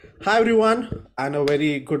Hi, everyone, and a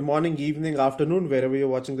very good morning, evening, afternoon, wherever you're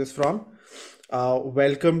watching this from.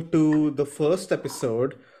 Welcome to the first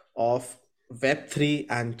episode of Web3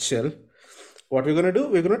 and Chill. What we're going to do,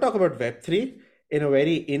 we're going to talk about Web3 in a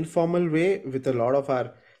very informal way with a lot of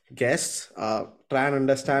our guests, try and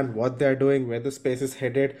understand what they're doing, where the space is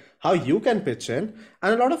headed, how you can pitch in,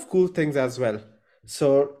 and a lot of cool things as well.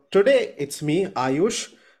 So today it's me,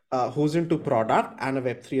 Ayush, who's into product and a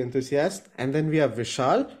Web3 enthusiast, and then we have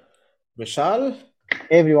Vishal. Vishal,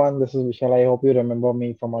 Hey everyone, this is Vishal. I hope you remember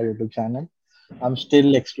me from our YouTube channel. I'm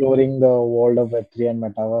still exploring the world of Web3 and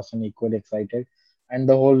Metaverse and equally excited. And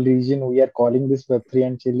the whole reason we are calling this Web3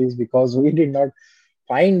 and Chill is because we did not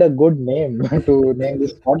find a good name to name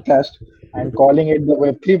this podcast, and calling it the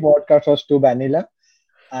Web3 podcast was too vanilla.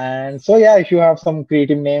 And so, yeah, if you have some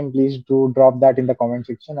creative name, please do drop that in the comment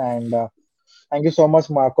section. And thank you so much,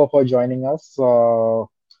 Marco, for joining us, our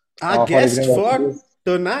for guest agreeing on for this.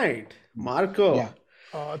 tonight, Marco. Yeah.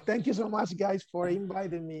 Thank you so much, guys, for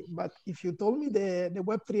inviting me. But if you told me the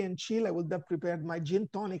Web3 and chill, I would have prepared my gin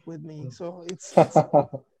tonic with me. So it's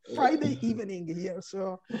Friday evening here.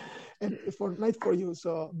 So and for night for you.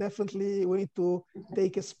 So definitely we need to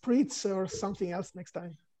take a spritz or something else next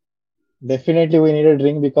time. Definitely, we need a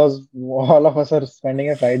drink because all of us are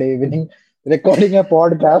spending a Friday evening recording a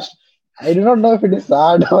podcast. I do not know if it is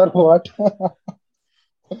sad or what.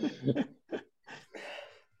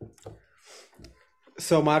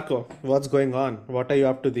 So, Marco, what's going on? What are you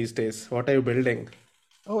up to these days? What are you building?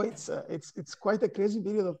 Oh, it's quite a crazy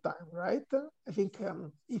period of time, right? I think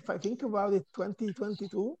if I think about it,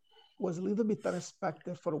 2022 was a little bit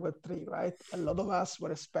unexpected for Web3, right? A lot of us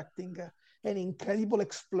were expecting an incredible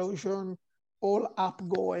explosion, all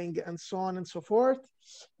upgoing, and so on and so forth.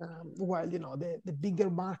 While the bigger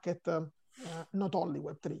market, not only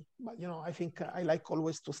Web3, but I think I like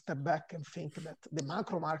always to step back and think that the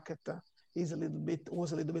macro market is a little bit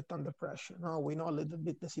was a little bit under pressure. Now we know a little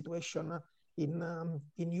bit the situation in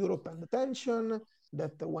Europe and the tension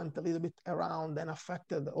that went a little bit around and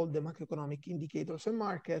affected all the macroeconomic indicators and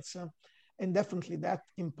markets, and definitely that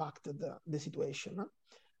impacted the situation.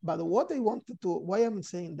 But what I wanted to, why I'm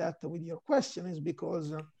saying that with your question is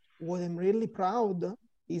because what I'm really proud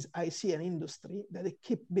is I see an industry that they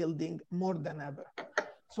keep building more than ever.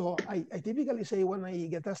 So I typically say when I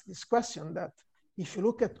get asked this question that if you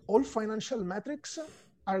look at all financial metrics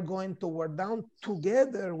are going toward down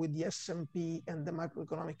together with the S&P and the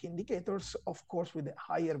macroeconomic indicators, of course, with a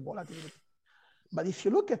higher volatility. But if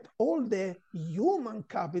you look at all the human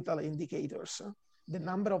capital indicators, the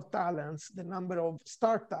number of talents, the number of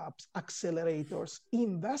startups, accelerators,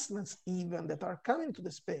 investments even that are coming to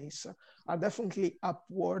the space are definitely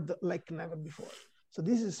upward like never before. So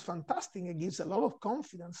this is fantastic. It gives a lot of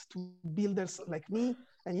confidence to builders like me,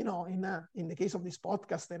 and in the case of this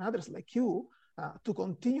podcast and others like you, to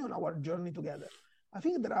continue on our journey together. I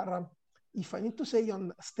think there are if I need to say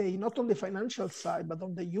on stay not on the financial side, but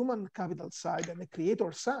on the human capital side and the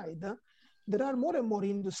creator side, there are more and more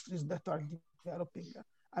industries that are developing.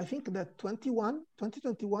 I think that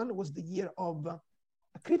 2021 was the year of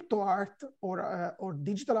crypto art or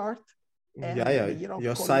digital art, Yeah, and yeah, the year of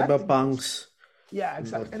your collectibles. cyberpunks. Yeah,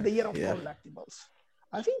 exactly. And the year of Yeah. collectibles.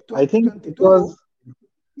 I think I think it was 2022,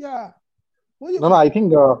 yeah. What do you no, no. I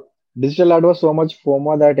think? think digital art was so much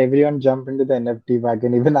FOMO that everyone jumped into the NFT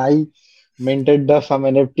wagon. Even I minted some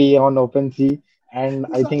NFT on OpenSea, and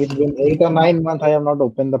I think it's Exactly. been 8 or 9 months I have not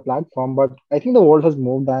opened the platform. But I think the world has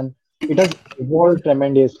moved and it has evolved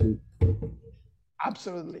tremendously.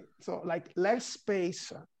 Absolutely. So like less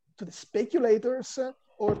space to the speculators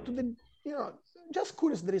or to the, you know, just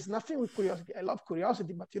curious. There is nothing with curiosity. I love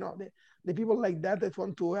curiosity, but the people like that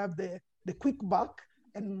want to have the quick buck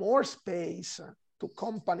and more space to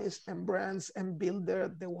companies and brands and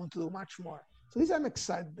builder. They want to do much more. So this I'm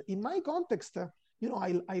excited. In my context,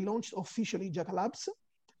 I launched officially Giacalabs,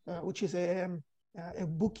 which is a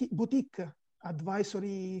boutique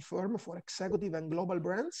advisory firm for executive and global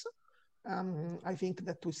brands. I think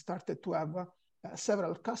that we started to have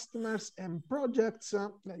several customers and projects.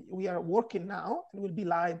 We are working now and will be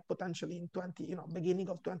live potentially in beginning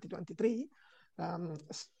of 2023.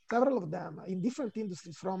 Several of them in different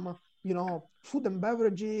industries, from food and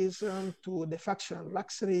beverages to the fashion and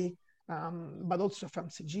luxury, but also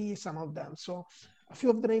FMCG. Some of them. So a few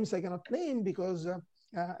of the names I cannot name because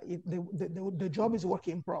the job is work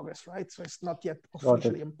in progress, right? So it's not yet Got it.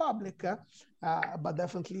 officially in public, but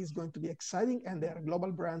definitely is going to be exciting. And they are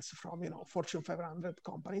global brands from Fortune 500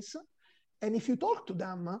 companies. And if you talk to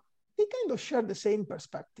them, they kind of share the same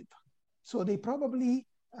perspective. So they probably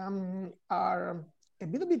are a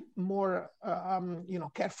little bit more,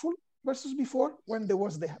 careful versus before, when there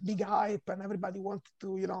was the big hype and everybody wanted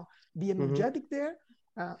to, be energetic there.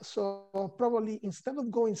 So probably instead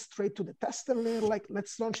of going straight to the tester layer, like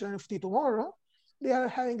let's launch an NFT tomorrow, they are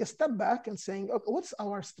having a step back and saying, okay, what's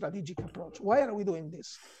our strategic approach? Why are we doing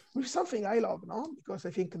this? Which is something I love, no? Because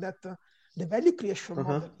I think that the value creation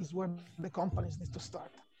model is where the companies need to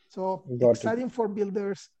start. So exciting for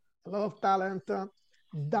builders, a lot of talent,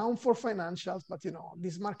 down for financials, but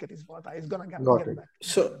this market is volatile. It's gonna get back.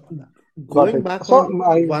 So going back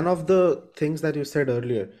on one of the things that you said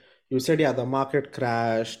earlier, you said, yeah, the market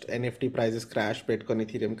crashed, NFT prices crashed, Bitcoin,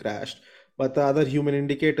 Ethereum crashed, but the other human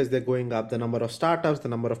indicators, they're going up, the number of startups, the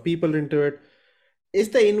number of people into it. Is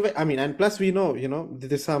the and plus we know,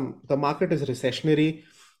 the market is recessionary,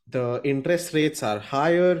 the interest rates are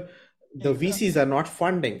higher, the VCs are not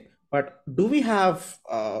funding. But do we have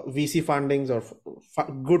VC fundings or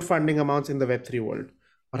good funding amounts in the Web3 world,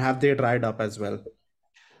 or have they dried up as well?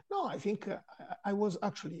 No, I think I was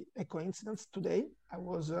actually a coincidence today. I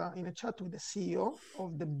was in a chat with the CEO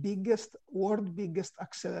of the world biggest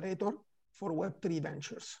accelerator for Web3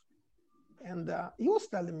 ventures. And he was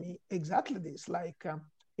telling me exactly this, like,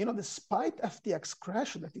 despite FTX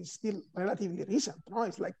crash that is still relatively recent,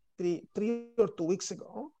 it's like three or 2 weeks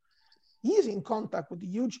ago, he is in contact with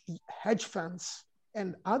huge hedge funds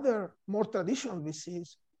and other more traditional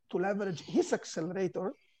VCs to leverage his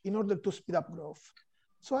accelerator in order to speed up growth.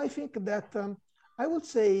 So I think that I would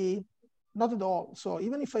say not at all. So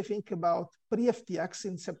even if I think about pre-FTX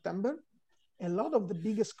in September, a lot of the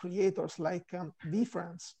biggest creators like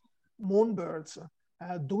VFriends, Moonbirds,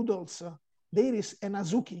 Doodles, Dairies, and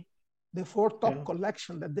Azuki, the 4 top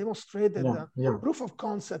collection that demonstrated proof of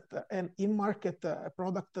concept and in-market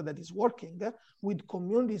product that is working with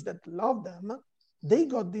communities that love them, they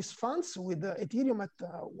got these funds with Ethereum at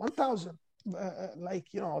 1,000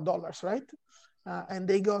 dollars, right? And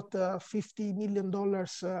they got $50 million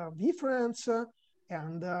VFriends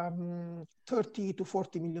and 30 to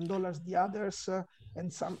 40 million dollars the others,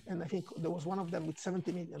 and I think there was one of them with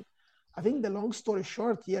 70 million. I think the long story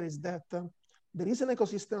short here is that there is an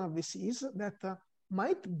ecosystem of VCs that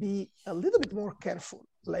might be a little bit more careful.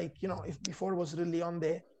 Like, if before was really on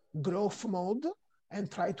the growth mode and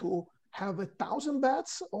try to have 1,000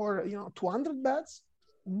 bets or 200 bets,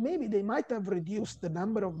 maybe they might have reduced the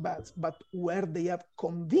number of bets, but where they have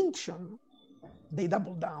conviction, they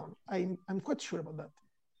double down. I'm quite sure about that.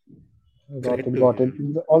 Got it.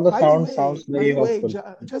 All the sounds very helpful.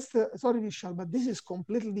 Just sorry, Vishal, but this is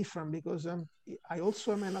completely different because I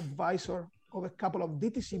also am an advisor of a couple of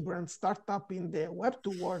DTC brand startup in the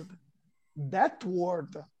Web2 world. That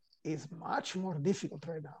world is much more difficult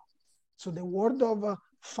right now. So the world of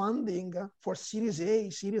funding for Series A,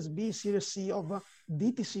 Series B, Series C of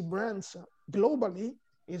DTC brands globally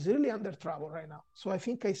is really under trouble right now. So I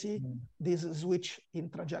think I see this switch in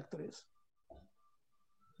trajectories.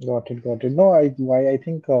 Got it. No, I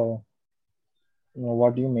think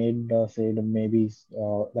what you said maybe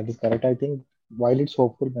that is correct. I think while it's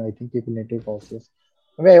hopeful, I think people need to be cautious.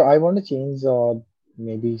 Okay, I want to change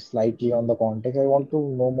maybe slightly on the context. I want to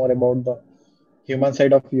know more about the human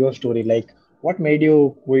side of your story. Like, what made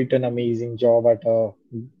you quit an amazing job at a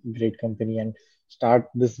great company and start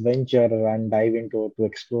this venture and dive into to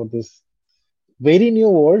explore this very new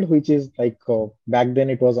world, which is like back then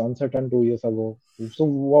it was uncertain 2 years ago. So,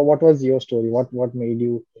 what was your story? What made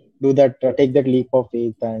you do that, take that leap of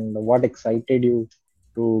faith, and what excited you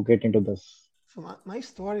to get into this? So my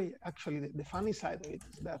story, actually, the funny side of it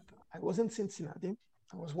is that I was in Cincinnati.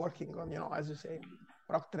 I was working on, as you say,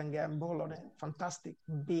 Procter & Gamble on a fantastic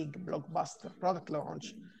big blockbuster product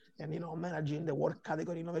launch and, managing the work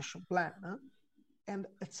category innovation plan. And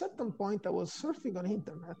at certain point, I was surfing on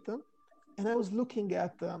internet and I was looking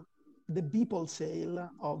at the Beeple sale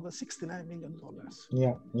of $69 million.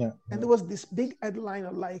 Yeah. And there was this big headline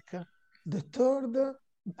of like the third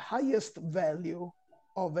highest value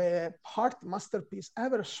of a art masterpiece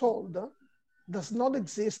ever sold does not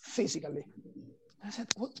exist physically. I said,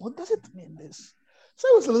 what does it mean this? So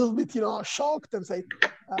I was a little bit, shocked and said,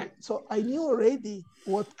 so I knew already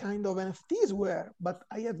what kind of NFTs were, but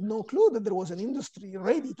I had no clue that there was an industry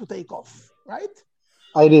ready to take off, right?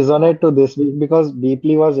 I resonate to this because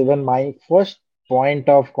deeply was even my first point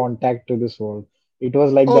of contact to this world. It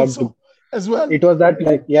was like also, that as well. It was that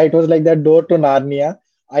it was like that door to Narnia.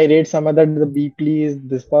 I read somewhere that the Beeple is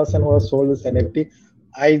this person who has sold this NFT.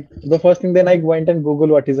 The first thing then I went and Google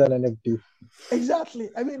what is an NFT. Exactly.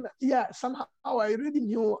 I mean, yeah, somehow I already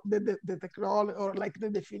knew the technology or like the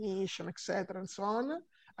definition, etc. and so on.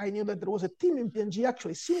 I knew that there was a team in P&G,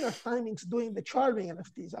 actually similar timings doing the charming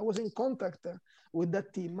NFTs. I was in contact with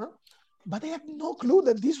that team. but I had no clue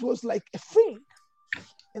that this was like a thing.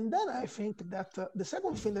 And then I think that the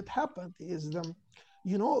second thing that happened is,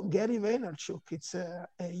 Gary Vaynerchuk. It's a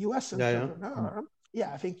US entrepreneur.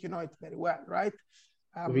 Yeah, I think you know it very well, right?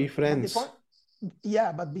 We friends.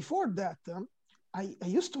 But before that, I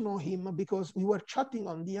used to know him because we were chatting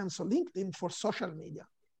on DMs on LinkedIn for social media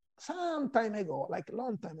some time ago, like a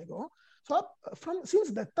long time ago. So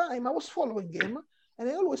since that time, I was following him, and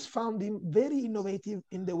I always found him very innovative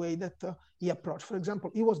in the way that he approached. For example,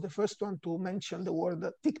 he was the first one to mention the word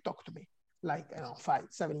TikTok to me, like 5,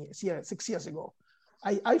 7 years, 6 years ago.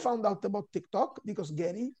 I found out about TikTok because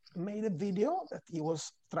Gary made a video that he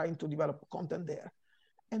was trying to develop content there.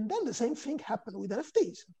 And then the same thing happened with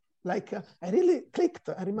NFTs. Like I really clicked.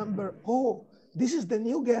 I remember, this is the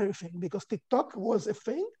new Gary thing, because TikTok was a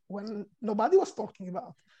thing when nobody was talking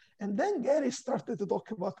about. And then Gary started to talk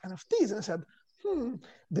about NFTs, and I said,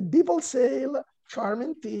 the people sale,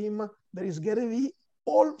 charming team, there is Gary V,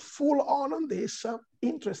 all full on this,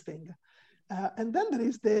 interesting. And then there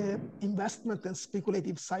is the investment and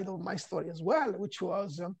speculative side of my story as well, which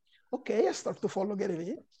was, I start to follow Gary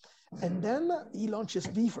V. And then he launches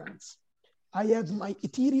VFriends. I had my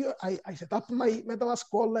Ethereum, I set up my MetaVask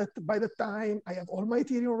wallet by the time. I have all my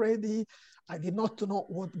Ethereum ready. I did not know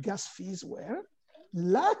what gas fees were.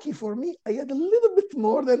 Lucky for me, I had a little bit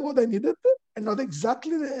more than what I needed, and not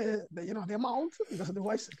exactly the amount, because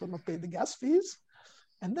otherwise I could not pay the gas fees.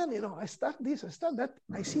 And then, I start this, I start that.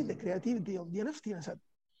 I see the creativity of the NFT, and I said,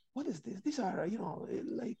 what is this? These are,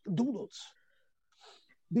 like doodles.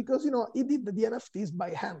 Because, he did the NFTs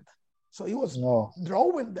by hand. So he was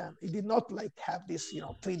drawing them. He did not like have this,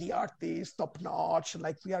 3D artist, top notch,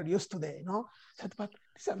 like we are used today, I said, but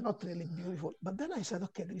these are not really beautiful. But then I said,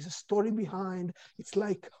 okay, there is a story behind. It's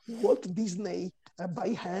like Walt Disney by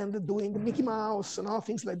hand doing Mickey Mouse,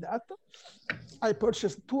 things like that. I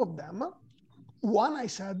purchased 2 of them. One, I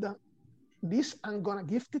said, this I'm gonna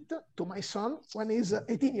gift it to my son when he's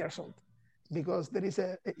 18 years old, because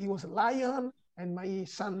he was a lion, and my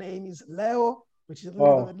son name is Leo, which is a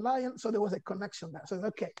little bit lion. So there was a connection there. So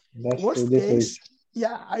okay, worst case,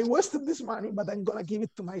 I wasted this money, but I'm gonna give it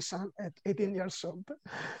to my son at 18 years old.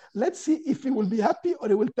 Let's see if he will be happy, or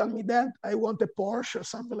he will tell me, Dad, I want a Porsche or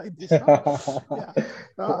something like this.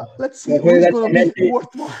 Let's see who is gonna be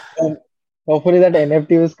worth more. Hopefully that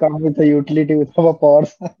NFT will come with a utility with our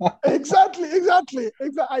Porsche. Exactly.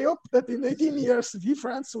 I hope that in 18 years,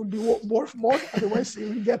 VFriends will be worth more. Otherwise, he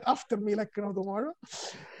will get after me like tomorrow.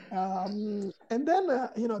 And then,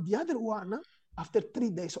 the other one, after 3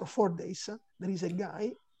 days or 4 days, there is a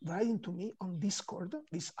guy writing to me on Discord,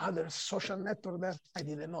 this other social network that I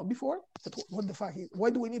didn't know before. But what the fuck? Why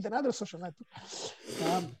do we need another social network?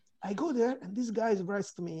 I go there, and this guy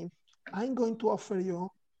writes to me, I'm going to offer you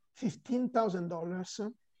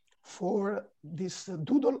 $15,000 for this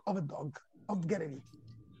doodle of a dog of Gary V.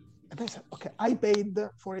 And I said, okay, I paid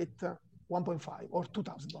for it $1.5 or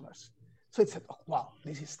 $2,000. So it said, wow,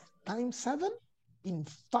 this is times 7 in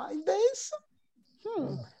 5 days?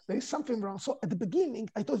 There is something wrong. So at the beginning,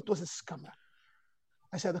 I thought it was a scammer.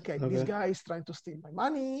 I said, okay, this guy is trying to steal my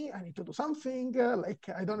money. I need to do something,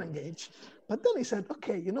 I don't engage. But then he said,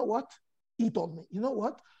 okay, you know what? He told me, you know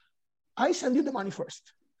what? I send you the money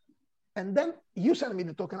first, and then you send me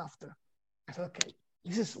the token after. I said, okay,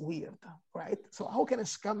 this is weird, right? So how can a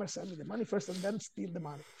scammer send me the money first and then steal the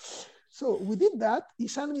money? So we did that. He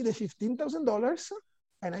sent me the $15,000,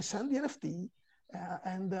 and I sent the NFT,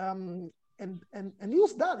 and he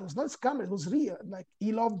was done. It was not a scammer. It was real. Like,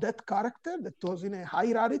 he loved that character that was in a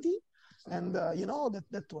high rarity, and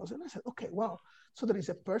that was. And I said, okay, wow. So there is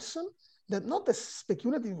a person that, not a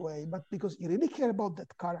speculative way, but because he really cared about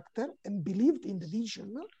that character and believed in the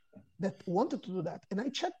vision, that wanted to do that. And I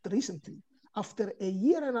checked recently, after a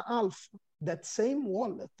year and a half, that same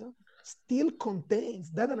wallet still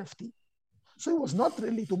contains that NFT. So it was not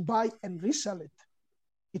really to buy and resell it.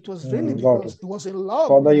 It was really because he was in love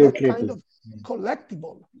with that kind of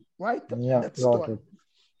collectible, right? Yeah, that got story. it.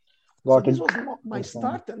 So this was my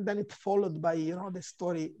start, and then it followed by the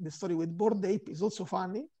story with Bored Ape is also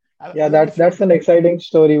funny. Yeah, that's an exciting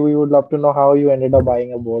story. We would love to know how you ended up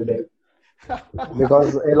buying a Bored Ape.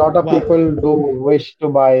 Because a lot of people do wish to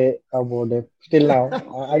buy a Bored Ape. Still now.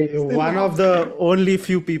 One of the only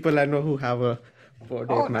few people I know who have a Bored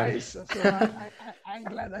Ape, man. Nice. So I'm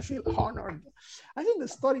glad. I feel honored. I think the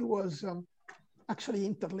story was actually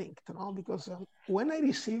interlinked, because when I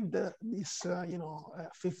received this,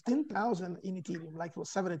 15,000 in Ethereum, like it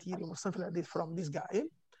was 7 Ethereum or something like this from this guy,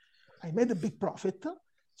 I made a big profit.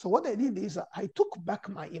 So what I did is I took back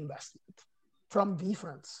my investment from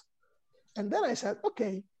VFriends. And then I said,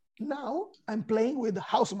 okay, Now I'm playing with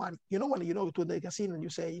house money. You know, when you go to the casino and you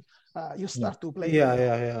say, you start to play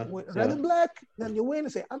with red and black, then you win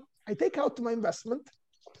and say, I take out my investment,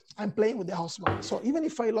 I'm playing with the house money. So even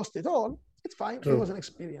if I lost it all, it's fine. True. It was an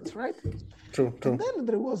experience, right? True. And then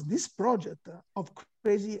there was this project of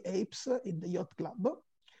crazy apes in the yacht club.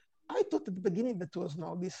 I thought at the beginning that was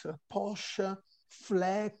this posh,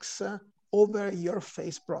 flex, over your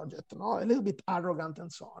face project, a little bit arrogant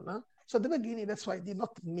and so on. So at the beginning, that's why I did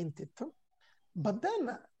not mint it. But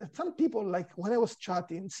then some people, like when I was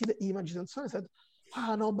chatting, see the images and so on, I said,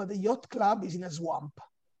 no, but the yacht club is in a swamp.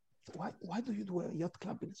 So why do you do a yacht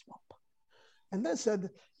club in a swamp? And then said,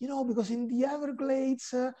 because in the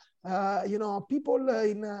Everglades, people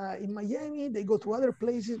in Miami, they go to other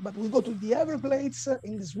places, but we go to the Everglades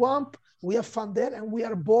in the swamp. We have fun there, and we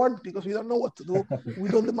are bored because we don't know what to do. We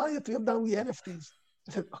don't the money that we have done with NFTs.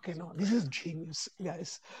 I said, okay, no, this is genius,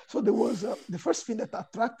 guys. So there was the first thing that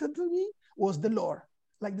attracted me was the lore,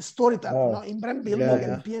 like the storytelling. In brand building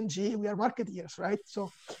and P&G, we are marketeers, right?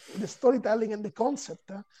 So the storytelling and the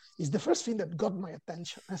concept is the first thing that got my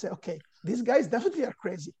attention. I said, okay, these guys definitely are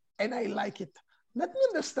crazy, and I like it. Let me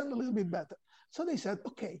understand a little bit better. So they said,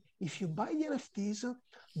 okay, if you buy the NFTs,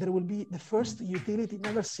 there will be the first utility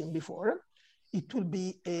never seen before. It will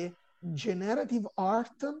be a collaborative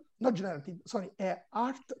art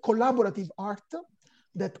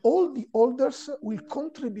that all the holders will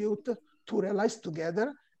contribute to realize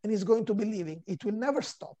together, and is going to be living. It will never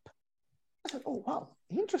stop. I said, oh, wow,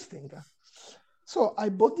 interesting. So I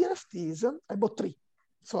bought the NFTs. I bought 3.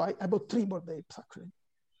 So I bought 3 Bored Apes, actually.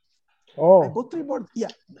 Oh, I bought 3 board. Yeah.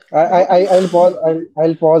 I'll pause.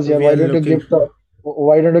 I'll pause here. Why don't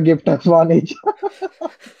you gift us one each?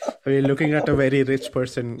 We're looking at a very rich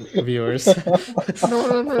person, viewers.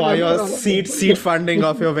 No. For your seed funding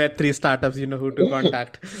of your Web3 startups, you know who to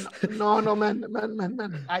contact. No, man.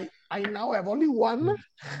 I now have only 1,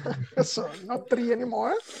 so not 3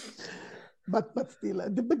 anymore. But still,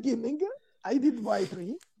 at the beginning, I did buy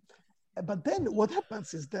 3. But then what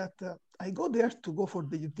happens is that I go there to go for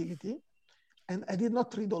the utility, and I did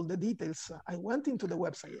not read all the details. I went into the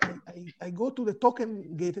website. I go to the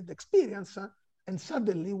token gated experience, and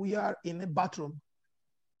suddenly we are in a bathroom.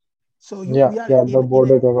 So we are in the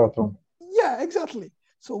Bored Ape bathroom. Yeah, exactly.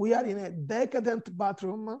 So we are in a decadent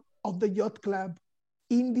bathroom of the yacht club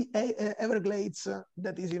in the Everglades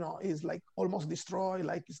that is like almost destroyed.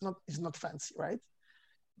 Like it's not fancy, right?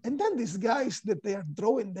 And then these guys that they are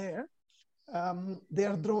drawing there, they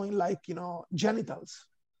are drawing like genitals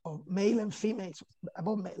of male and female,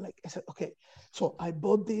 above male. Like I said, okay, so I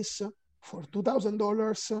bought this for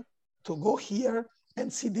 $2,000 to go here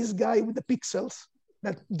and see this guy with the pixels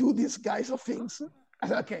that do these guys of things. I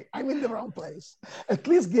said, okay, I'm in the wrong place. At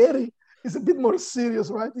least Gary is a bit more serious,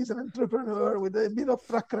 right? He's an entrepreneur with a bit of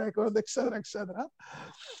track record, etc., etc.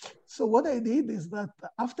 So what I did is that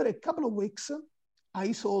after a couple of weeks,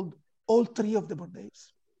 I sold all 3 of the Bored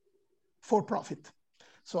Apes for profit.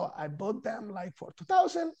 So I bought them like for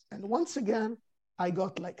 2,000, and once again, I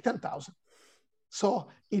got like 10,000. So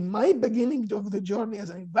in my beginning of the journey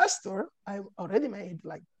as an investor, I already made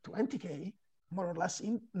like 20K, more or less,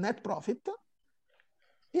 in net profit,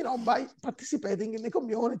 by participating in the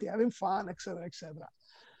community, having fun, etc., etc.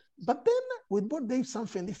 But then with Bored Apes,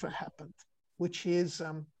 something different happened, which is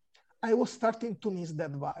I was starting to miss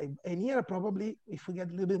that vibe. And here, probably, if we get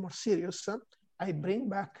a little bit more serious, I bring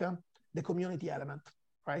back the community element,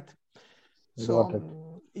 right?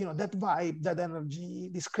 So, that vibe, that energy,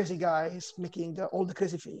 these crazy guys making all the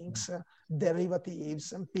crazy things,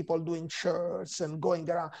 derivatives, and people doing shirts and going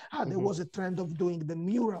around. There was a trend of doing the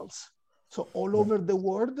murals. So all over the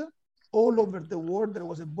world, there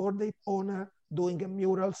was a Bored Ape owner doing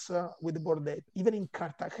murals with the Bored Ape. Even in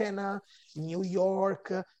Cartagena, New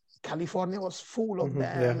York, California was full of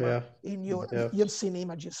them. In you've seen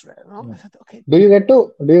images, right? No? I said, okay. Do you get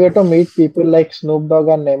to meet people like Snoop Dogg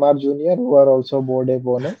and Neymar Jr. who are also Bored Ape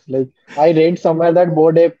owners? Like I read somewhere that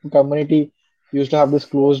Bored Ape community used to have this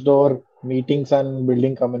closed door meetings and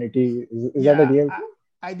building community. Is that a real thing?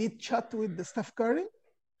 I did chat with the Steph Curry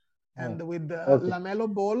and with LaMelo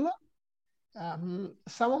Ball.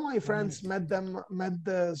 Some of my friends met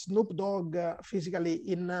the Snoop Dogg physically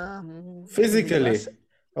in physically.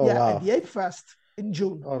 At the Ape Fest in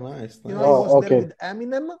June. Oh, nice. He was there with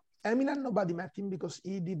Eminem. Eminem, nobody met him because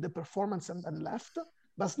he did the performance and then left.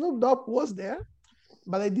 But Snoop Dogg was there,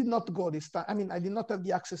 but I did not go this time. I mean, I did not have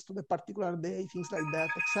the access to the particular day, things like that,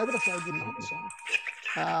 etc. So I did not. So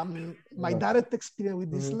my direct experience with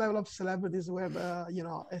this level of celebrities were,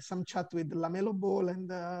 some chat with LaMelo Ball and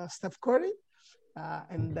Steph Curry.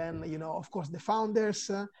 And then, of course, the founders.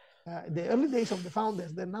 the early days of the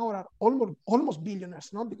founders, they now are almost billionaires,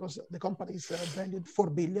 no? Because the company is valued 4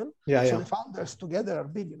 billion. Yeah, so yeah. the founders together are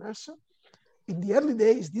billionaires. In the early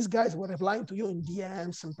days, these guys were replying to you in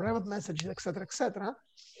DMs and private messages, etc., etc.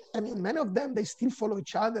 I mean, many of them, they still follow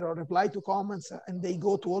each other or reply to comments, and they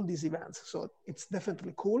go to all these events. So it's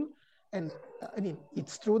definitely cool. And I mean,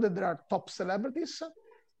 it's true that there are top celebrities,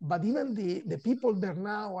 but even the people there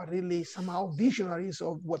now are really somehow visionaries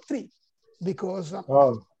of Web3, because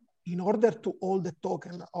Oh, in order to hold the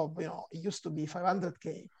token of, it used to be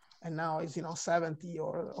 500K, and now it's, 70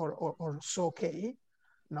 or so K,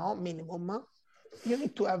 minimum, you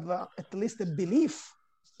need to have at least a belief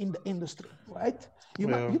in the industry, right? You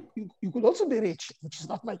could also be rich, which is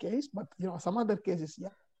not my case, but some other cases,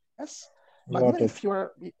 yes. But got even it. if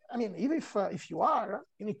you're, even if you are,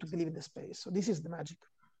 you need to believe in the space. So this is the magic.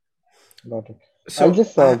 Got it. So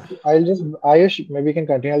Ayush, maybe you can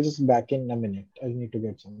continue. I'll just back in a minute. I need to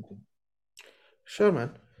get something. sure,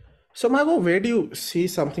 man. So, Margot, where do you see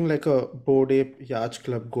something like a Bored Ape Yacht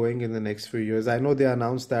Club going in the next few years? I know they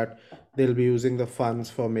announced that they'll be using the funds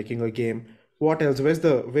for making a game. What else?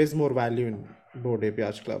 Where's more value in Bored Ape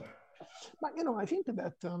Yacht Club? But I think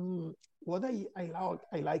that what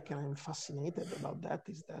I like and I'm fascinated about that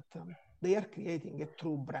is that they are creating a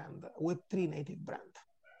true brand, a Web3 native brand.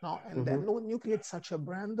 No, and then when you create such a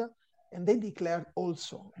brand, and they declared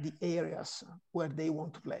also the areas where they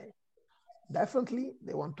want to play. Definitely,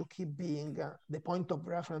 they want to keep being the point of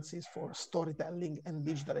references for storytelling and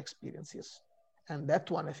digital experiences. And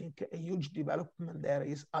that one, I think, a huge development there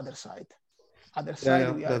is other side. Other side,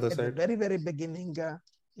 Yeah, we the are other at the side. very, very beginning.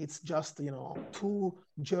 It's just, 2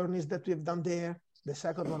 journeys that we've done there. The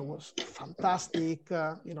second one was fantastic,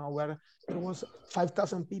 where there was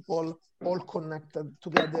 5,000 people all connected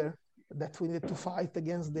together that we needed to fight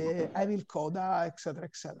against the evil coda, etc.,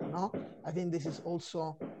 etc. No, I think this is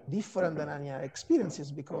also different than any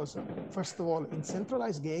experiences because, first of all, in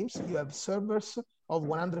centralized games, you have servers of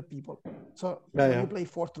 100 people. So when you play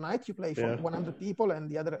Fortnite, you play for 100 people and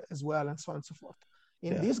the other as well, and so on and so forth.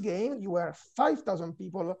 In this game, you were 5,000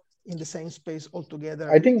 people in the same space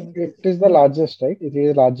altogether. I think it is the largest, right? It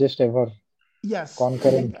is the largest ever Yes, I think,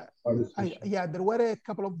 concurrent participation. there were a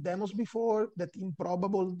couple of demos before that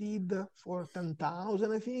Improbable did for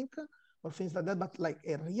 10,000, I think, or things like that. But like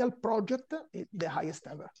a real project, the highest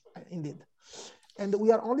ever, indeed. And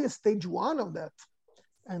we are only at stage 1 of that.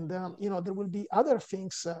 And, there will be other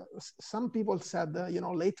things. Some people said,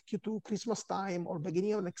 late Q2, Christmas time, or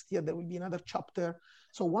beginning of next year, there will be another chapter.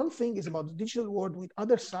 So one thing is about the digital world with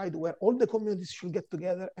other side where all the communities should get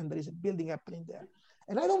together and there is a building happening there.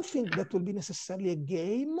 And I don't think that will be necessarily a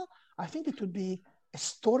game. I think it would be a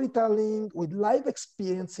storytelling with live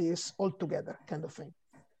experiences all together kind of thing.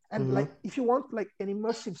 And like, if you want like an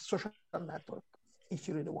immersive social network, if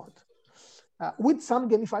you really want. With some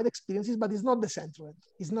gamified experiences, but it's not the central.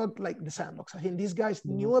 It's not like the sandbox. I think these guys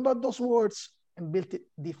knew about those words and built it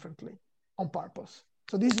differently on purpose.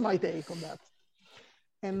 So this is my take on that.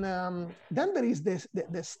 And then there is the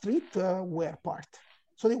streetwear part.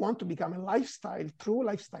 So they want to become a true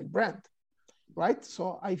lifestyle brand, right?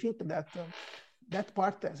 So I think that that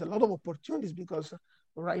part has a lot of opportunities because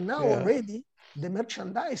right now already the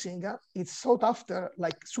merchandising is sought after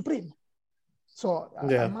like Supreme. So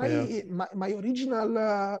my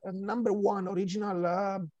original number 1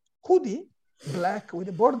 original hoodie, black with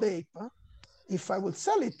a Bored Ape, if I would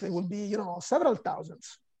sell it, it would be several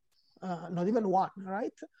thousands, not even one,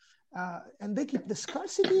 right? And they keep the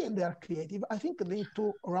scarcity and they are creative. I think they need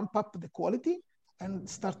to ramp up the quality and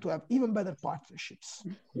start to have even better partnerships.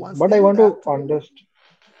 But I want to understand.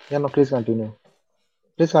 Yeah, no, please continue.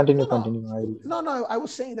 Please continue. No, I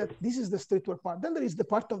was saying that this is the streetwear part. Then there is the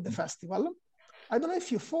part of the festival. I don't know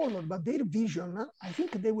if you followed, but their vision, I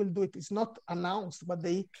think they will do it. It's not announced, but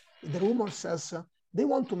the rumor says they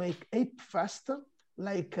want to make Ape Fest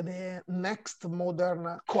like the next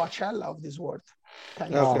modern Coachella of this world,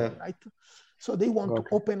 kind of thing, right? So they want to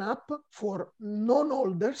open up for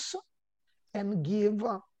non-holders and give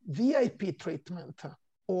VIP treatment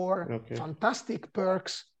or fantastic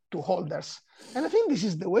perks to holders. And I think this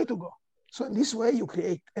is the way to go. So in this way, you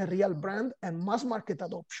create a real brand and mass market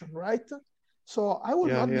adoption, right? So I will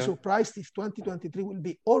not be surprised if 2023 will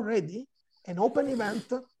be already an open event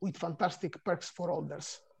with fantastic perks for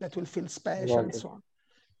holders that will feel special and so on.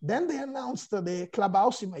 Then they announced the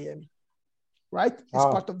clubhouse in Miami, right? As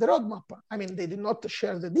part of the roadmap. I mean, they did not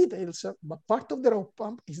share the details, but part of the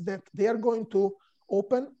roadmap is that they are going to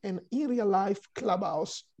open an in real life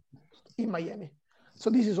clubhouse in Miami. So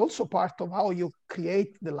this is also part of how you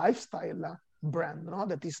create the lifestyle brand,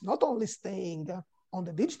 that is not only staying on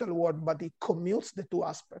the digital world, but it commutes the two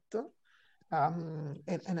aspects.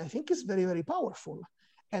 And I think it's very, very powerful.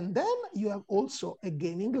 And then you have also a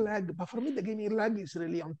gaming leg, but for me, the gaming leg is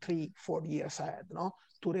really on 3-4 years ahead. No,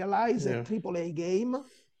 to realize a AAA game,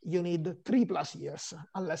 you need 3+ years,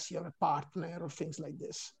 unless you have a partner or things like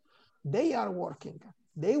this. They are working.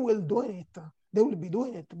 They will do it. They will be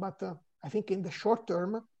doing it. But I think in the short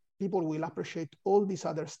term, people will appreciate all these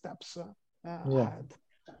other steps ahead.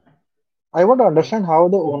 I want to understand how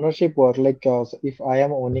the ownership works. Like, so if I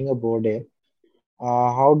am owning a board ape,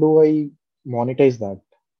 how do I monetize that?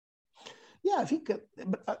 Yeah, I think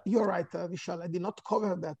you're right, Vishal. I did not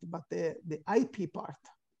cover that, but the IP part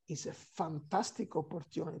is a fantastic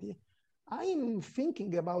opportunity. I'm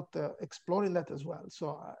thinking about exploring that as well.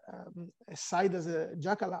 So aside as a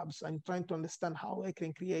Giacalabs, I'm trying to understand how I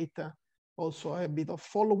can create also a bit of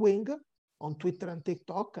following on Twitter and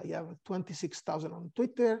TikTok. I have 26,000 on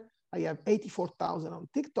Twitter. I have 84,000 on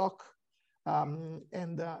TikTok.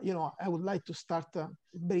 I would like to start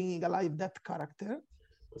bringing alive that character.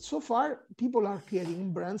 So far, people are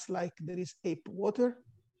creating brands like there is Ape Water,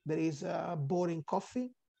 there is Boring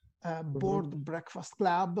Coffee, Bored Breakfast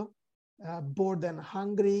Club, Bored and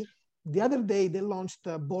Hungry. The other day, they launched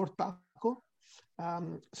Bored Taco.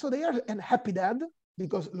 So they are a Happy Dad,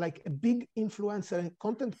 because like a big influencer and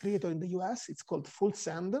content creator in the US, it's called Full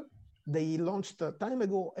Send. They launched a time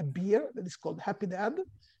ago a beer that is called Happy Dad.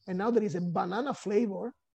 And now there is a banana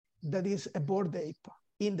flavor that is a Bored Ape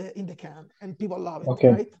in the can, and people love it,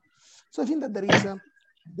 right? So I think that there is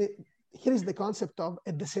here is the concept of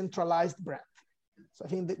a decentralized brand. So I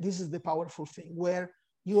think that this is the powerful thing, where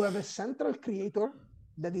you have a central creator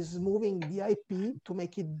that is moving the IP to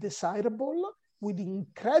make it desirable with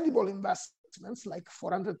incredible investments like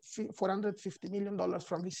 $450 million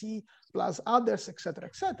from VC plus others, et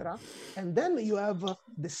cetera. And then you have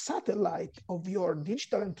the satellite of your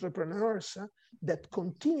digital entrepreneurs that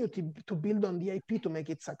continue to build on the IP to make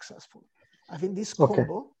it successful. I think this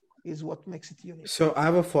combo is what makes it unique. So I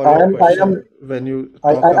have a follow-up question. When you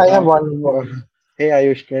talk about... I have one more. Hey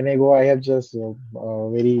Ayush, can I go? I have just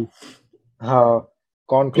very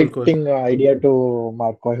conflicting idea to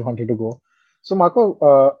Marco. I wanted to go. So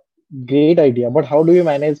Marco, great idea, but how do you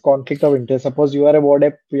manage conflict of interest? Suppose you are a board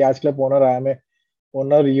app Piaz Club owner, I am a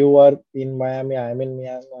owner, you are in Miami, I am in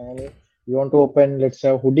Miami. You want to open, let's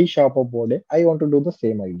say, a hoodie shop of board app. I want to do the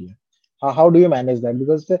same idea. How do you manage that?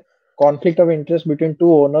 Because the conflict of interest between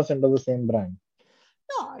two owners under the same brand.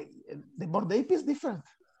 No, the Bored Ape is different.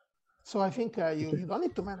 So I think you don't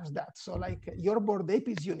need to manage that. So like your Bored Ape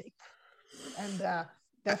is unique. And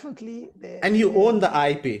definitely and you own the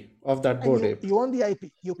IP of that Bored Ape. You own the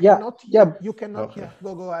IP. You cannot you cannot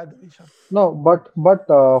go ahead. No, but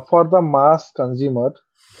for the mass consumer,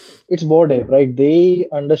 it's Bored Ape, right? They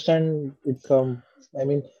understand it's I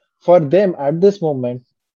mean, for them at this moment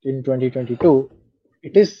in 2022,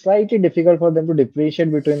 it is slightly difficult for them to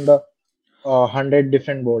differentiate between the 100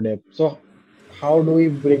 different Bored Ape. So how do we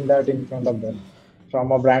bring that in front of them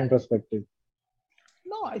from a brand perspective?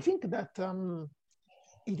 No, I think that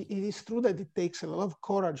it is true that it takes a lot of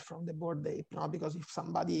courage from the Bored Ape, no? Because if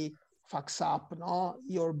somebody fucks up, no,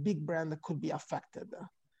 your big brand could be affected.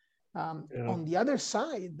 On the other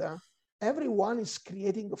side, everyone is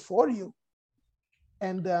creating for you.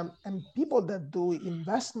 And people that do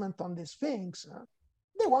investment on these things,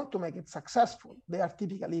 they want to make it successful. They are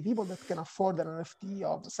typically people that can afford an NFT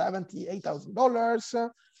of $78,000,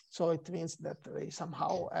 $8,000. So it means that they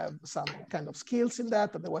somehow have some kind of skills in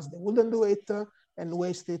that, otherwise they wouldn't do it and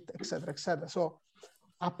waste it, et cetera. So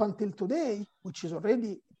up until today, which is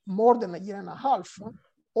already more than a year and a half,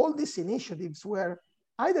 all these initiatives were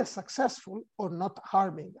either successful or not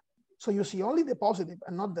harming. So you see only the positive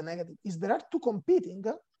and not the negative. Is there are two competing,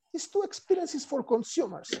 it's two experiences for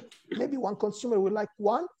consumers. Maybe one consumer will like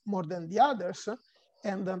one more than the others.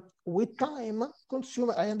 And with time,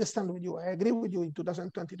 consumer, I understand with you, I agree with you, in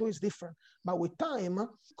 2022 is different. But with time,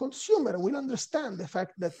 consumer will understand the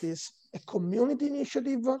fact that it's a community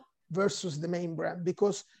initiative versus the main brand.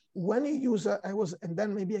 Because when you use, and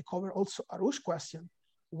then maybe I cover also Arush's question,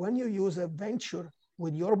 when you use a venture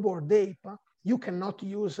with your Bored Ape, you cannot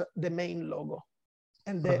use the main logo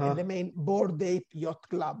and the main Bored Ape Yacht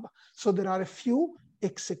Club. So there are a few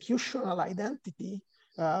executional identity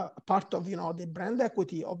part of the brand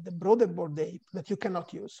equity of the broader Bored Ape that you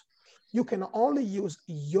cannot use. You can only use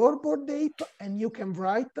your Bored Ape, and you can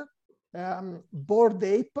write Bored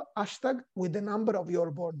Ape hashtag with the number of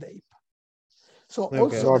your Bored Ape. So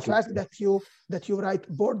also the fact that you write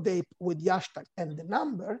Bored Ape with the hashtag and the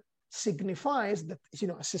number signifies that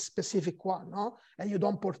it's a specific one, no? And you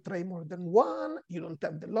don't portray more than one, you don't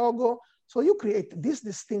have the logo. So you create this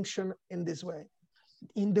distinction in this way.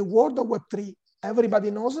 In the world of Web3, everybody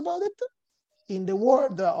knows about it. In the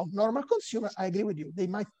world of normal consumer, I agree with you. They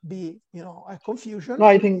might be, a confusion. No,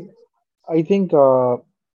 I think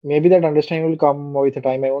maybe that understanding will come with the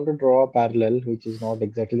time. I want to draw a parallel, which is not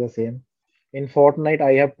exactly the same. In Fortnite,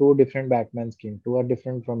 I have two different Batman skins. Two are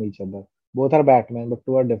different from each other. Both are Batman, but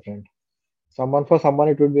two are different. Someone for someone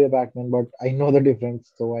it would be a Batman, but I know the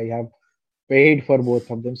difference, so I have paid for both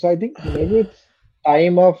of them. So I think maybe it's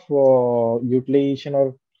time of utilization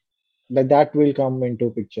or that will come into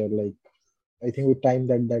picture. Like I think with time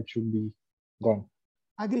that should be gone.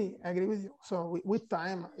 Agree with you. So with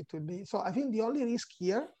time, it will be. So I think the only risk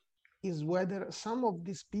here is whether some of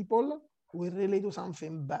these people will really do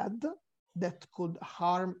something bad that could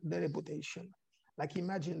harm their reputation. Like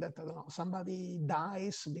imagine that, I don't know, somebody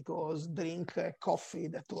dies because drink coffee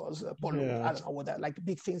that was polluted. I don't know what that, like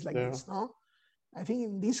big things like this, no? I think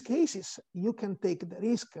in these cases, you can take the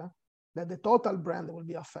risk that the total brand will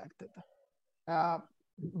be affected.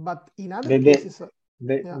 But in other cases,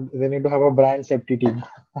 they need to have a brand safety team.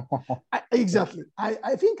 Exactly.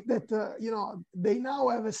 I think that, they now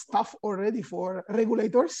have a staff already for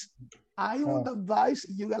regulators. I would advise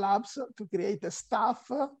Giacalabs to create a staff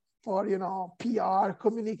for, PR,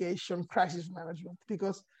 communication, crisis management,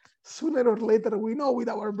 because sooner or later, we know with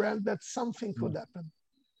our brand that something could happen.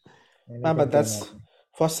 But that's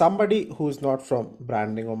for somebody who's not from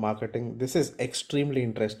branding or marketing, this is extremely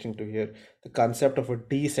interesting to hear the concept of a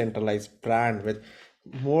decentralized brand with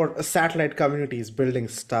more satellite communities building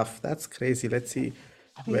stuff. That's crazy. Let's see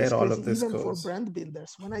where all of this even goes. For brand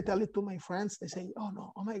builders. When I tell it to my friends, they say, "Oh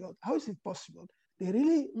no, oh my God, how is it possible? They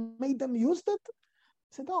really made them use that?"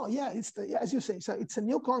 I said, "Oh yeah, as you say, so it's a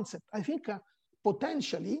new concept." I think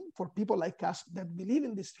potentially for people like us that believe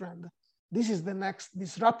in this trend, this is the next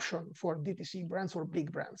disruption for DTC brands or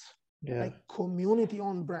big brands, like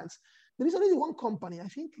community-owned brands. There is already one company, I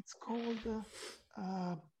think it's called,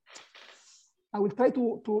 I will try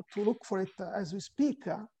to look for it as we speak,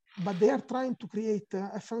 but they are trying to create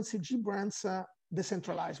FMCG brands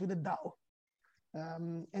decentralized with a DAO.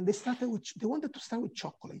 And they wanted to start with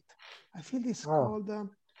chocolate. I feel it's called,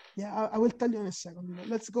 I will tell you in a second.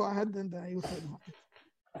 Let's go ahead and I will tell you about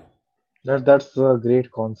it. That's a great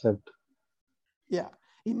concept. Yeah,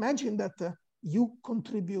 imagine that you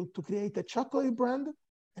contribute to create a chocolate brand,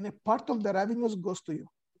 and a part of the revenues goes to you.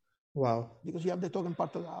 Wow! Because you have the token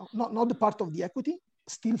part of not the part of the equity.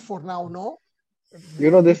 Still, for now, no.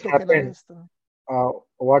 This happened.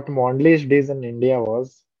 What Mondelez did in India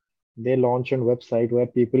was they launched a website where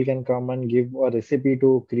people can come and give a recipe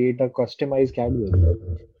to create a customized Cadbury.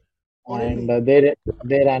 And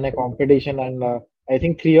they ran a competition, and I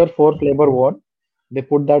think 3 or 4 flavor won. They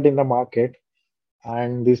put that in the market,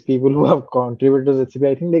 and these people who have contributed to the recipe,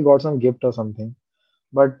 I think they got some gift or something.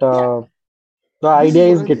 But the idea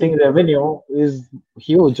is getting revenue is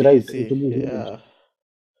huge, right? It will be huge.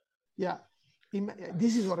 Yeah.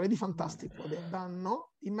 This is already fantastic what they've done, no?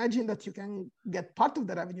 Imagine that you can get part of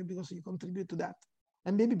the revenue because you contribute to that.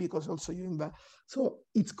 And maybe because also you invest. So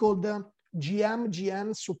it's called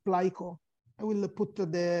GMGN Supply Co. I will put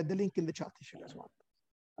the link in the chat if you guys want.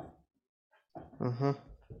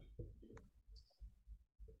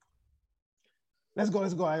 Let's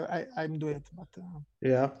go. I'm doing it. But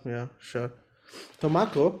yeah, sure. So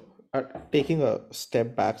Marco, taking a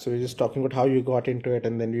step back, so we're just talking about how you got into it,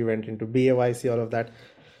 and then we went into BAYC, all of that.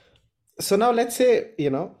 So now let's say,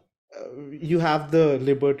 you have the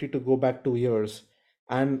liberty to go back 2 years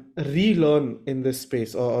and relearn in this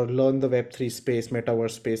space or learn the Web3 space,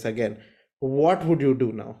 Metaverse space again. What would you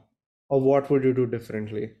do now? Or what would you do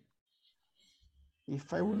differently?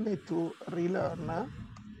 If I would need to relearn,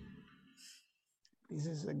 this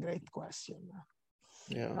is a great question.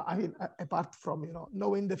 Yeah. I mean, apart from,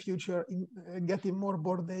 knowing the future, getting more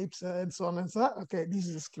bored apes and so on and so on. Okay, this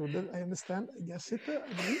is excluded. I understand. I guess it.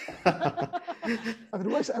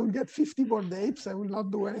 Otherwise, I will get 50 bored apes. I will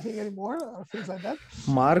not do anything anymore or things like that.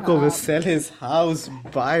 Marco will sell his house,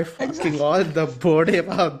 buy fucking all the bored ape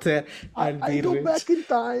out there, and I be go rich. back in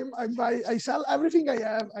time. I sell everything I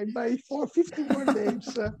have. I buy 50 bored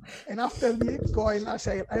apes, and after the coin, I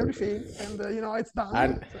sell everything, and it's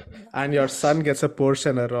done. And your son gets a Porsche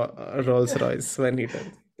and a Rolls Royce when he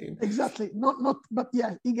turns 18. Exactly. Not, but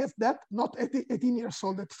yeah, he gets that. Not 18 years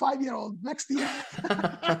old, at 5-year-old next year.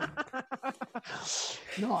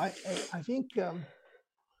 No, I think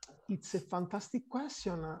it's a fantastic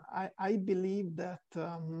question. I believe that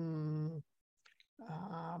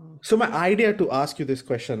So my idea to ask you this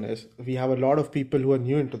question is, we have a lot of people who are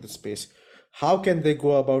new into the space. How can they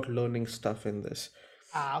go about learning stuff in this?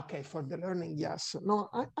 Okay, for the learning, yes. No,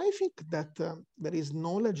 I think that there is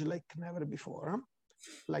knowledge like never before,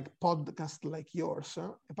 like podcast like yours,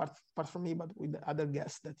 apart from me, but with the other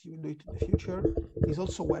guests that you will do it in the future, is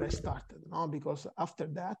also where I started, no? Because after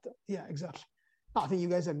that, yeah, exactly. No, I think you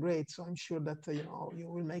guys are great, so I'm sure that you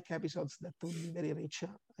will make episodes that will be very rich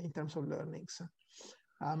in terms of learnings.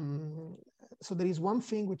 So there is one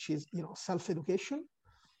thing which is self-education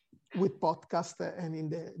with podcast and in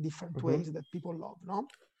the different ways that people love. No,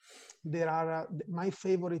 there are my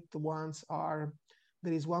favorite ones are.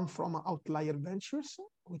 There is one from Outlier Ventures,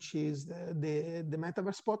 which is the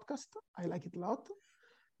Metaverse podcast. I like it a lot.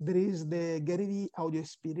 There is the Gary Vee audio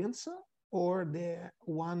experience or the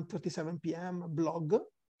 1:37 p.m. blog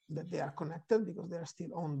that they are connected because they are still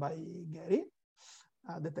owned by Gary,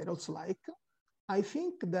 that I also like. I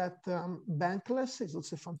think that Bankless is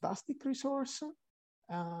also a fantastic resource,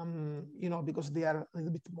 because they are a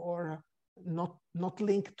little bit more not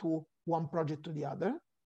linked to one project to the other.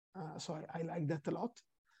 So I like that a lot.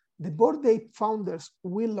 The Bored Ape founders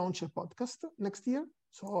will launch a podcast next year,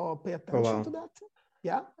 so pay attention to that.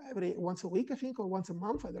 Yeah, every once a week, I think, or once a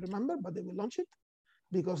month, I don't remember, but they will launch it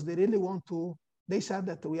because they really want to. They said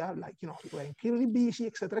that we are we're incredibly busy,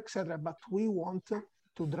 etc., but we want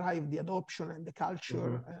to drive the adoption and the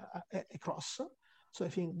culture across. So I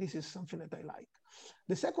think this is something that I like.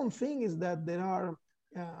 The second thing is that there are,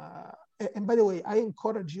 and by the way, I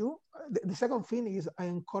encourage you. The second thing is I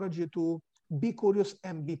encourage you to be curious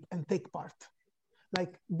and take part.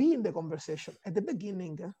 Like be in the conversation. At the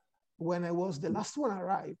beginning, when I was the last one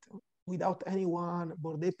arrived, without anyone,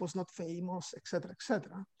 Bored Ape was not famous, etc.,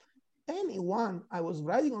 anyone I was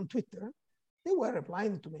writing on Twitter, they were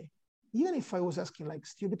replying to me. Even if I was asking like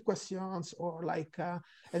stupid questions or like at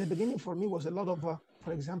the beginning for me was a lot of,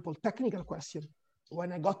 for example, technical question.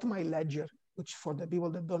 When I got my ledger, which for the people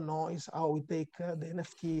that don't know is how we take the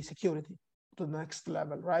NFT security to the next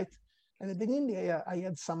level, right? At the beginning, I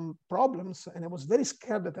had some problems and I was very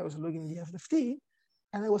scared that I was losing the NFT.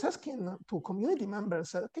 And I was asking to community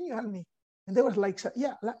members, can you help me? And they were like,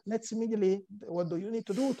 yeah, let's immediately, what do you need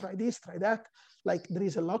to do? Try this, try that. Like there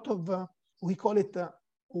is a lot of, we call it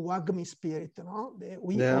WAGMI spirit,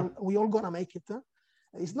 we all gonna make it.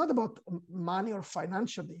 It's not about money or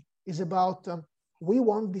financially. It's about we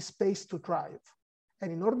want this space to thrive.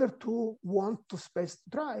 And in order to want to space to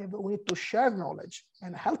thrive, we need to share knowledge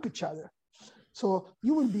and help each other. So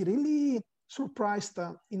you will be really surprised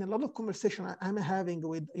in a lot of conversation I'm having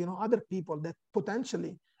with other people that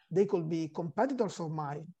potentially they could be competitors of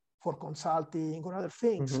mine for consulting or other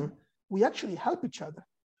things. We actually help each other.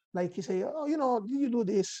 Like you say, oh, did you do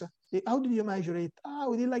this? How did you measure it?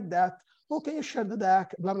 We did like that. Oh, can you share the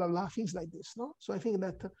deck? Blah, blah, blah, things like this. No? So I think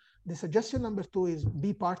that the suggestion number 2 is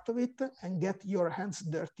be part of it and get your hands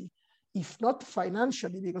dirty. If not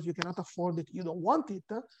financially, because you cannot afford it, you don't want it,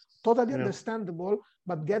 totally understandable,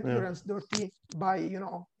 but get your hands dirty by,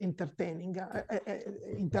 entertaining,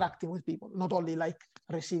 interacting with people, not only like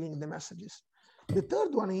receiving the messages. The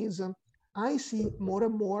third one is I see more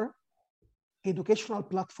and more educational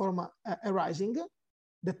platform arising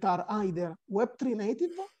that are either Web3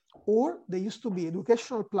 native or they used to be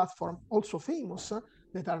educational platform also famous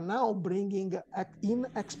that are now bringing in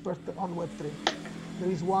expert on Web3.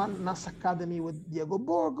 There is one NASA Academy with Diego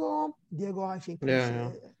Borgo. Diego, I think,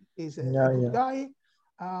 is a good guy.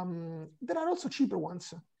 There are also cheaper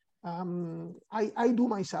ones. I do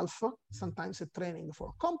myself sometimes a training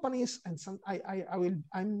for companies, and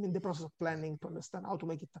I'm in the process of planning to understand how to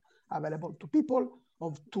make it available to people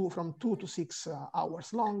from 2 to 6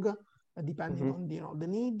 hours long, depending on the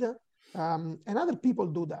need. And other people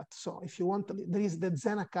do that. So if you want, there is the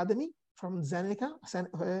Zen Academy from Zeneca,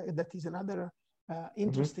 that is another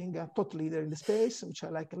interesting thought leader in the space, which I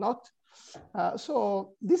like a lot.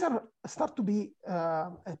 So these start to be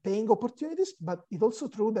paying opportunities, but it's also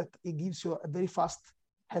true that it gives you a very fast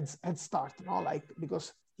head start,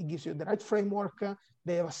 because it gives you the right framework.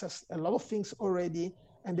 They have assessed a lot of things already,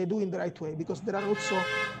 and they do in the right way. Because there are also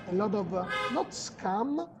a lot of not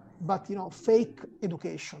scam, but fake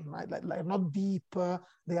education, right? Like not deep.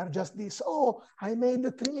 They are just this. Oh, I made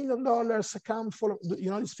 $3 million. Come follow.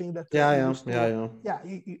 This thing that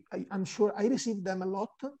I'm sure I received them a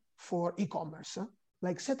lot for e-commerce.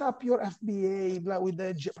 Like set up your FBA with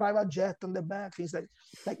the private jet on the back. Things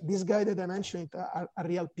like this guy that I mentioned are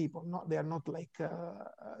real people. They are not like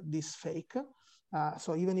this fake.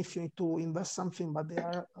 So even if you need to invest something, but they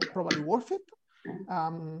are probably worth it.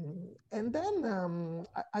 And then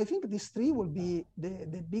I think these 3 will be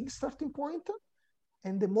the big starting point.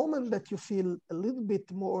 And the moment that you feel a little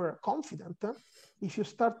bit more confident, if you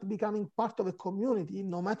start becoming part of a community,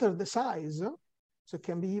 no matter the size, so it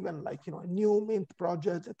can be even like, a new mint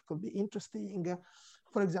project that could be interesting.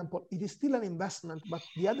 For example, it is still an investment, but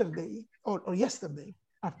the other day or yesterday,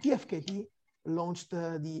 our TFKT launched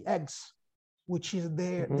the eggs, which is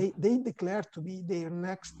they declare to be their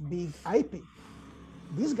next big IP.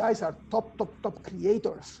 These guys are top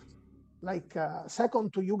creators, like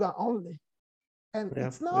second to Yuga only. And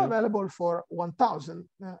it's now available for 1,000,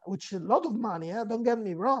 which is a lot of money. Don't get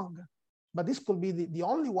me wrong, but this could be the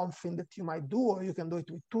only one thing that you might do, or you can do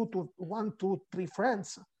it with one, two, three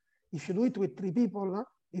friends. If you do it with 3 people,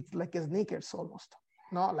 it's like a sneakers almost.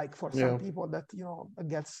 Not like for some people that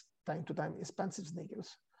gets time to time expensive sneakers.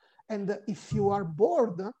 And if you are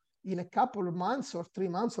bored in a couple of months or 3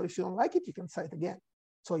 months, or if you don't like it, you can sell it again.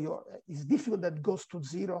 So it's difficult that goes to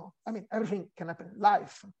zero. I mean, everything can happen in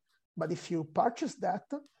life. But if you purchase that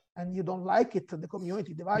and you don't like it, the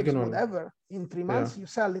community, the vibes, whatever, in 3 months you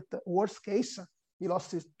sell it. Worst case, you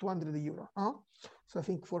lost it 200 euro. So I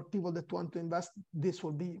think for people that want to invest, this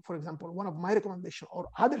will be, for example, one of my recommendations. Or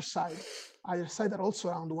other side are also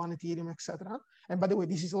around 1 Ethereum, etc. And by the way,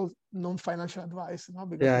 this is all non-financial advice,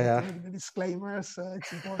 because the disclaimers,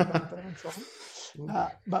 it's important and so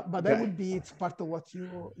on. But that would be, it's part of what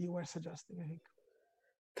you were suggesting, I think.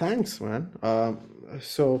 Thanks, man.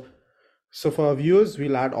 So for our viewers,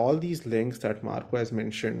 we'll add all these links that Marco has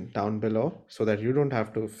mentioned down below so that you don't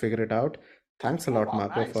have to figure it out. Thanks a lot,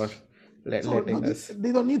 Marco, for letting us.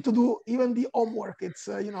 They don't need to do even the homework. It's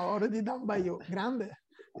already done by you. Grande.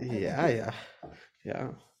 Yeah,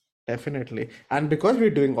 definitely. And because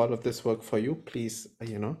we're doing all of this work for you, please,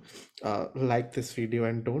 like this video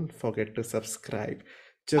and don't forget to subscribe.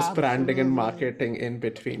 Just branding and marketing in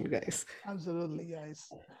between, guys. Absolutely, guys.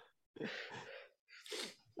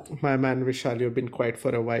 My man Vishal, you've been quiet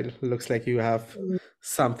for a while. Looks like you have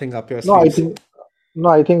something up your sleeves.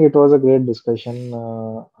 I think it was a great discussion.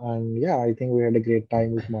 And yeah, I think we had a great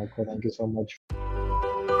time with Marco. Thank you so much.